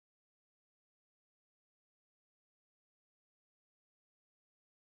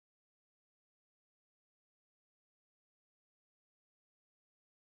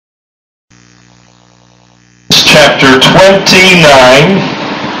chapter 29,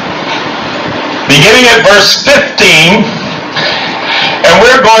 beginning at verse 15, and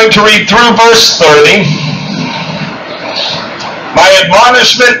we're going to read through verse 30. My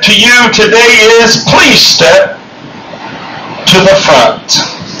admonishment to you today is, please step to the front.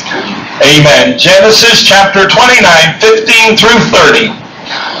 Amen. Genesis chapter 29, 15 through 30.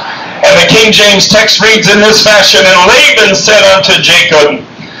 And the King James text reads in this fashion, And Laban said unto Jacob,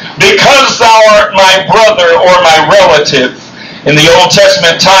 Because thou art my brother or my relative. In the Old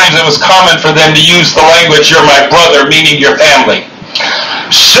Testament times, it was common for them to use the language, you're my brother, meaning your family.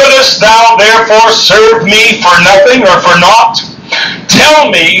 Shouldest thou therefore serve me for nothing or for naught? Tell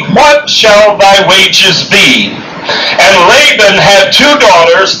me, what shall thy wages be? And Laban had two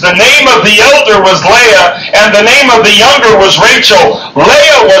daughters. The name of the elder was Leah, and the name of the younger was Rachel.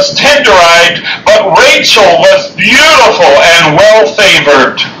 Leah was tender-eyed, but Rachel was beautiful and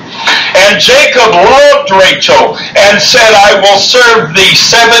well-favored. And Jacob loved Rachel, and said, I will serve thee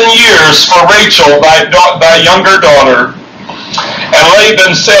 7 years for Rachel, thy younger daughter. And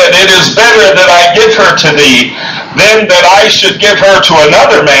Laban said, It is better that I give her to thee, than that I should give her to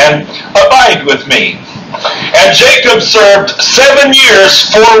another man. Abide with me. And Jacob served 7 years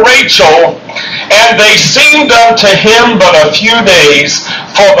for Rachel, and they seemed unto him but a few days,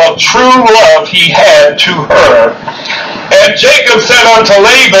 for the true love he had to her. And Jacob said unto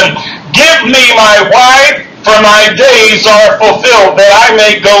Laban, Give me my wife, for my days are fulfilled, that I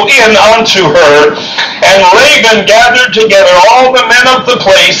may go in unto her. And Laban gathered together all the men of the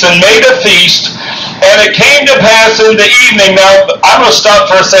place, and made a feast. And it came to pass in the evening. Now, I'm going to stop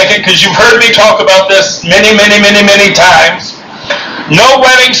for a second, because you've heard me talk about this many times. No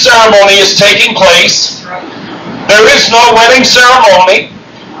wedding ceremony is taking place. There is no wedding ceremony.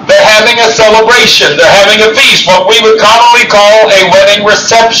 They're having a celebration. They're having a feast, what we would commonly call a wedding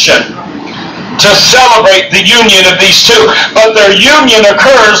reception, to celebrate the union of these two. But their union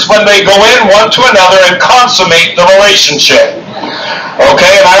occurs when they go in one to another and consummate the relationship.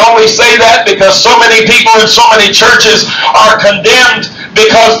 Okay, and I only say that because so many people in so many churches are condemned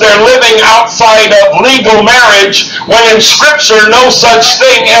because they're living outside of legal marriage, when in Scripture no such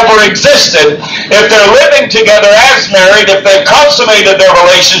thing ever existed. If they're living together as married, if they've consummated their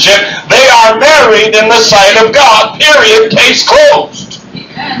relationship, they are married in the sight of God, period, case closed.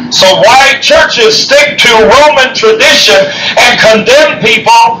 So why churches stick to Roman tradition and condemn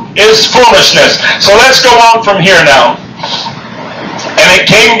people is foolishness. So let's go on from here now. And it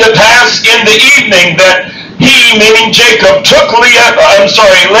came to pass in the evening that he, meaning Jacob,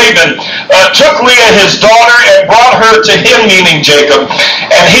 Laban, took Leah his daughter and brought her to him, meaning Jacob.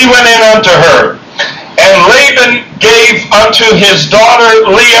 And he went in unto her. And Laban gave unto his daughter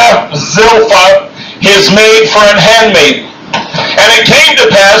Leah Zilpah, his maid, for an handmaid. And it came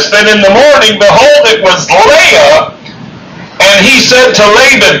to pass that in the morning, behold, it was Leah. And he said to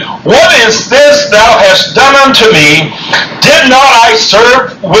Laban, What is this thou hast done unto me? Did not I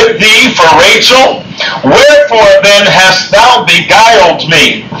serve with thee for Rachel? Wherefore then hast thou beguiled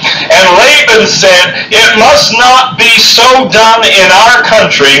me? And Laban said, It must not be so done in our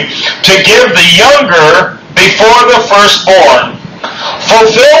country, to give the younger before the firstborn.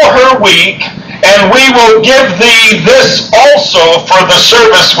 Fulfill her week, and we will give thee this also for the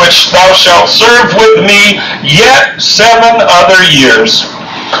service which thou shalt serve with me yet 7 other years.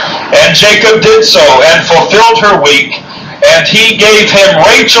 And Jacob did so, and fulfilled her week, and he gave him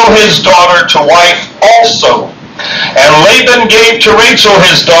Rachel his daughter to wife also. And Laban gave to Rachel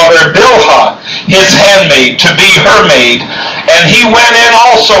his daughter Bilhah, his handmaid, to be her maid. And he went in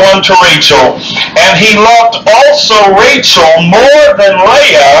also unto Rachel, and he loved also Rachel more than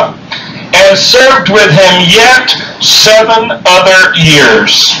Leah, and served with him yet 7 other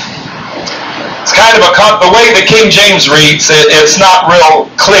years. It's kind of the way the King James reads, it's not real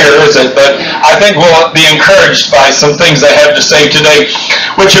clear, is it? But I think we'll be encouraged by some things I have to say today.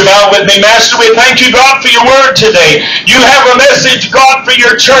 Would you bow with me? Master, we thank you, God, for your word today. You have a message, God, for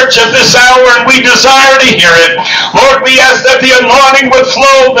your church at this hour, and we desire to hear it. Lord, we ask that the anointing would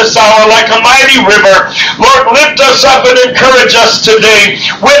flow this hour like a mighty river. Lord, lift us up and encourage us today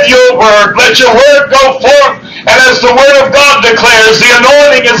with your word. Let your word go forth. And as the word of God declares, the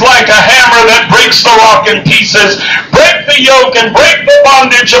anointing is like a hammer that breaks the rock in pieces. Break the yoke and break the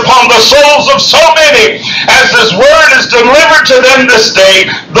bondage upon the souls of so many as this word is delivered to them this day.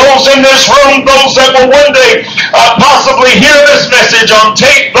 Those in this room, those that will one day possibly hear this message on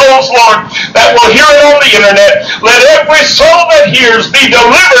tape, those, Lord, that will hear it on the internet. Let every soul that hears be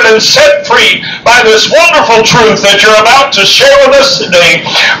delivered and set free by this wonderful truth that you're about to share with us today.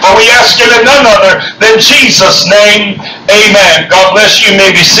 For we ask it in none other than Jesus' name. Amen. God bless you. You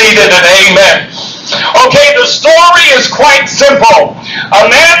may be seated, and amen. Okay, the story is quite simple. A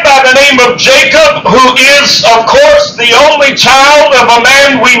man by the name of Jacob, who is, of course, the only child of a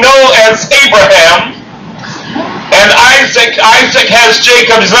man we know as Abraham, and Isaac has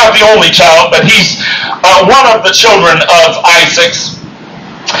Jacob. He's not the only child, but he's one of the children of Isaac's.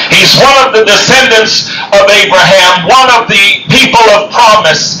 He's one of the descendants of Abraham, one of the people of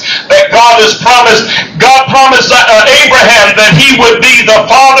promise that God has promised. God promised Abraham that he would be the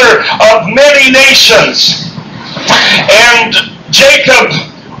father of many nations. And Jacob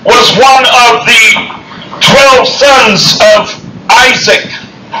was one of the 12 sons of Isaac.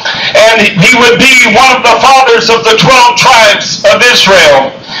 And he would be one of the fathers of the 12 tribes of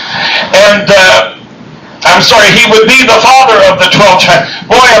Israel. And he would be the father of the 12 tribes.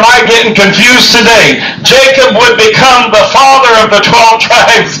 Boy, am I getting confused today. Jacob would become the father of the 12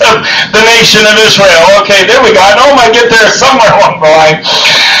 tribes of the nation of Israel. Okay, there we go. I know I might get there somewhere along the line.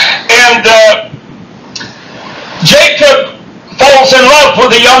 And Jacob falls in love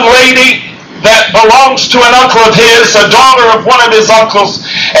with a young lady that belongs to an uncle of his, a daughter of one of his uncles,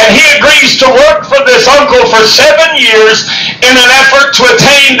 and he agrees to work for this uncle for 7 years in an effort to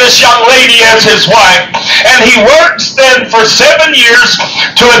attain this young lady as his wife. And he works then for 7 years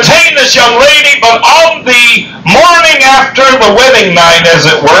to attain this young lady, but on the morning after the wedding night, as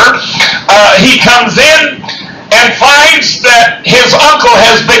it were, he comes in and finds that his uncle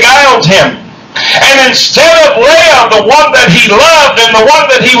has beguiled him. And instead of Leah, the one that he loved and the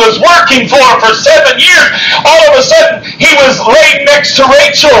one that he was working for 7 years, all of a sudden he was laid next to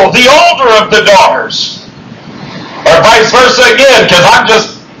Rachel, the older of the daughters. Or vice versa again, because I'm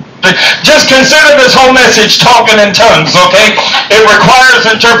just consider this whole message talking in tongues, okay? It requires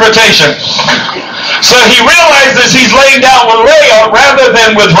interpretation. So he realizes he's laying down with Leah rather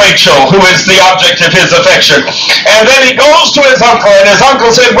than with Rachel, who is the object of his affection. And then he goes to his uncle, and his uncle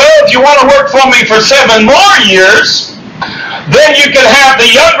said, well, if you want to work for me for 7 more years, then you can have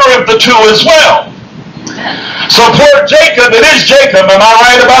the younger of the two as well. So poor Jacob, it is Jacob, am I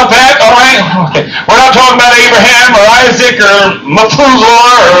right about that? All right? Okay. We're not talking about Abraham or Isaac or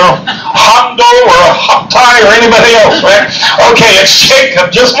Methuselah or Hondo or Hoptai or anybody else, right? Okay, it's Jacob.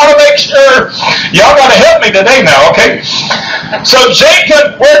 Just want to make sure. Y'all got to help me today now, okay? So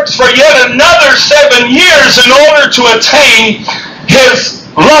Jacob works for yet another 7 years in order to attain his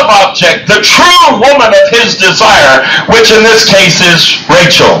love object, the true woman of his desire, which in this case is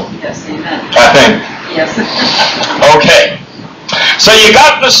Rachel. Yes, amen. I think. Yes. Okay. So you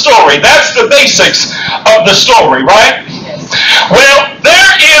got the story. That's the basics of the story, right? Yes. Well,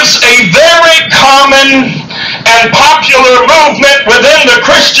 there is a very common and popular movement within the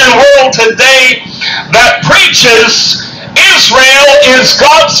Christian world today that preaches Israel is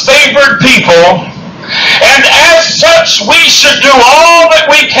God's favored people, and as such we should do all that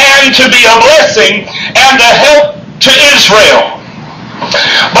we can to be a blessing and a help to Israel.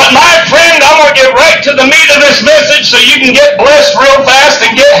 But my friend, I'm going to get right to the meat of this message so you can get blessed real fast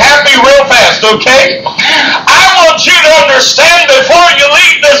and get happy real fast, okay? I want you to understand before you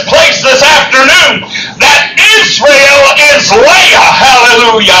leave this place this afternoon that Israel is Leah,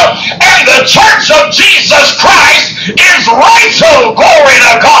 hallelujah, and the church of Jesus Christ is Rachel, glory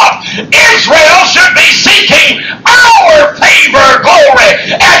to God. Israel should be seeking our favor, glory,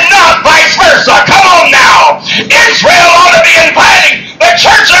 and not vice versa. Come on now. Israel ought to be inviting the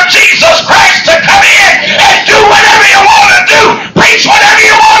church of Jesus Christ to come in and do whatever you want to do, preach whatever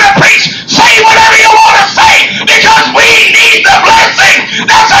you want to preach, say whatever you want to say, because we need the blessing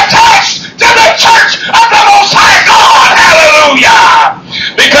that's attached to the church of the Most High God. Hallelujah.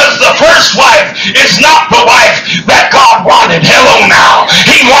 Because the first wife is not the wife that God wanted. Hello now.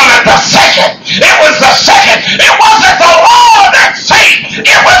 He wanted the second. It was the second. It wasn't the law that saved.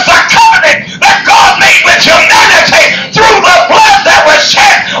 It was the covenant that God made with humanity through the blood that was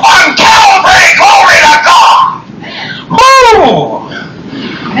shed on Calvary. Glory to God. Woo!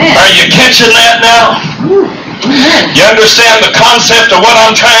 Are you catching that now? You understand the concept of what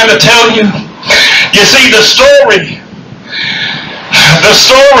I'm trying to tell you? You see, the story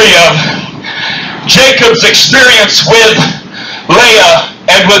of Jacob's experience with Leah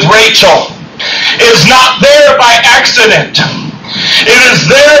and with Rachel is not there by accident. It is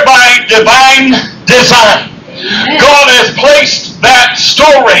there by divine design. God has placed that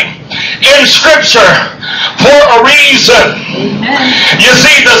story in Scripture for a reason. You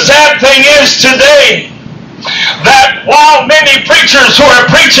see, the sad thing is today that while many preachers who are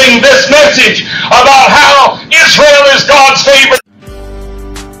preaching this message about how Israel is God's favorite